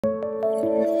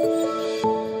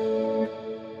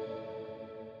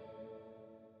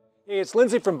it's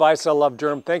Lindsay from Buy Sell Love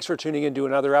Durham. Thanks for tuning in to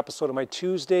another episode of my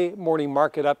Tuesday morning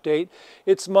market update.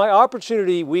 It's my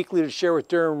opportunity weekly to share with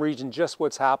Durham Region just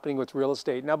what's happening with real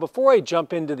estate. Now, before I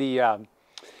jump into the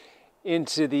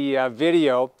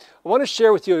video, I want to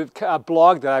share with you a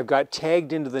blog that I've got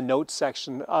tagged into the notes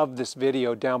section of this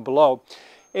video down below.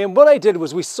 And what I did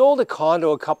was we sold a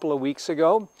condo a couple of weeks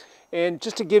ago. And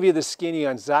just to give you the skinny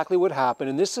on exactly what happened,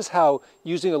 and this is how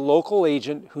using a local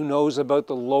agent who knows about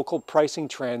the local pricing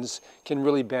trends can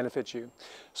really benefit you.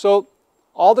 So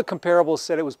all the comparables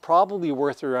said it was probably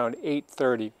worth around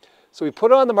 $830. So we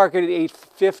put it on the market at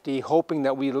 $850, hoping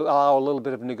that we'd allow a little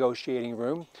bit of negotiating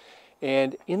room.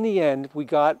 And in the end, we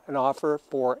got an offer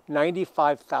for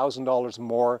 $95,000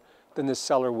 more than the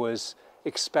seller was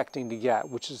expecting to get,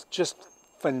 which is just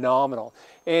phenomenal.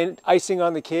 And icing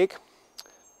on the cake,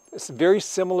 it's a very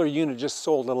similar unit just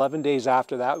sold 11 days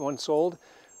after that one sold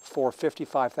for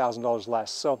 $55,000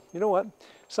 less. So you know what?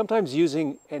 Sometimes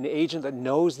using an agent that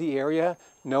knows the area,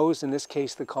 knows in this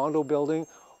case the condo building,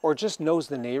 or just knows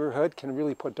the neighborhood can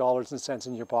really put dollars and cents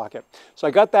in your pocket. So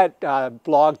I got that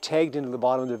blog tagged into the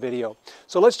bottom of the video.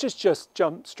 So let's just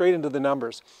jump straight into the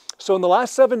numbers. So in the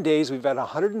last 7 days, we've had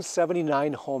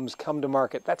 179 homes come to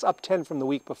market. That's up 10 from the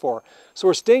week before. So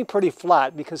we're staying pretty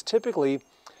flat because typically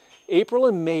April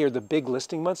and May are the big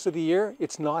listing months of the year.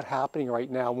 It's not happening right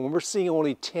now. When we're seeing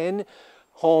only 10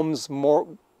 homes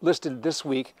more listed this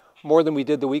week, more than we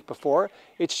did the week before,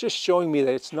 it's just showing me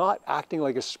that it's not acting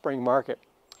like a spring market.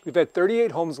 We've had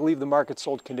 38 homes leave the market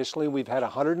sold conditionally. We've had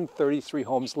 133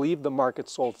 homes leave the market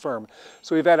sold firm.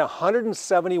 So we've had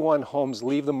 171 homes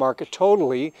leave the market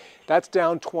totally. That's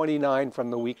down 29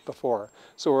 from the week before.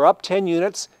 So we're up 10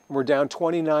 units and we're down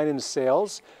 29 in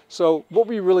sales. So what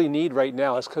we really need right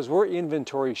now is, because we're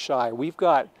inventory shy, we've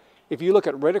got, if you look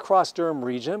at right across Durham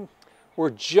Region, we're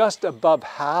just above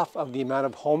half of the amount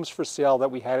of homes for sale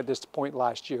that we had at this point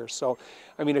last year. So,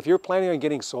 I mean, if you're planning on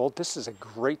getting sold, this is a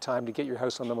great time to get your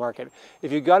house on the market.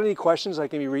 If you've got any questions, I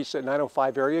can be reached at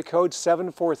 905 area code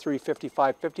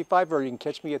 743-5555, or you can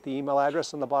catch me at the email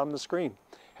address on the bottom of the screen.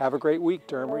 Have a great week,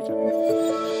 Durham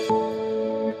Region.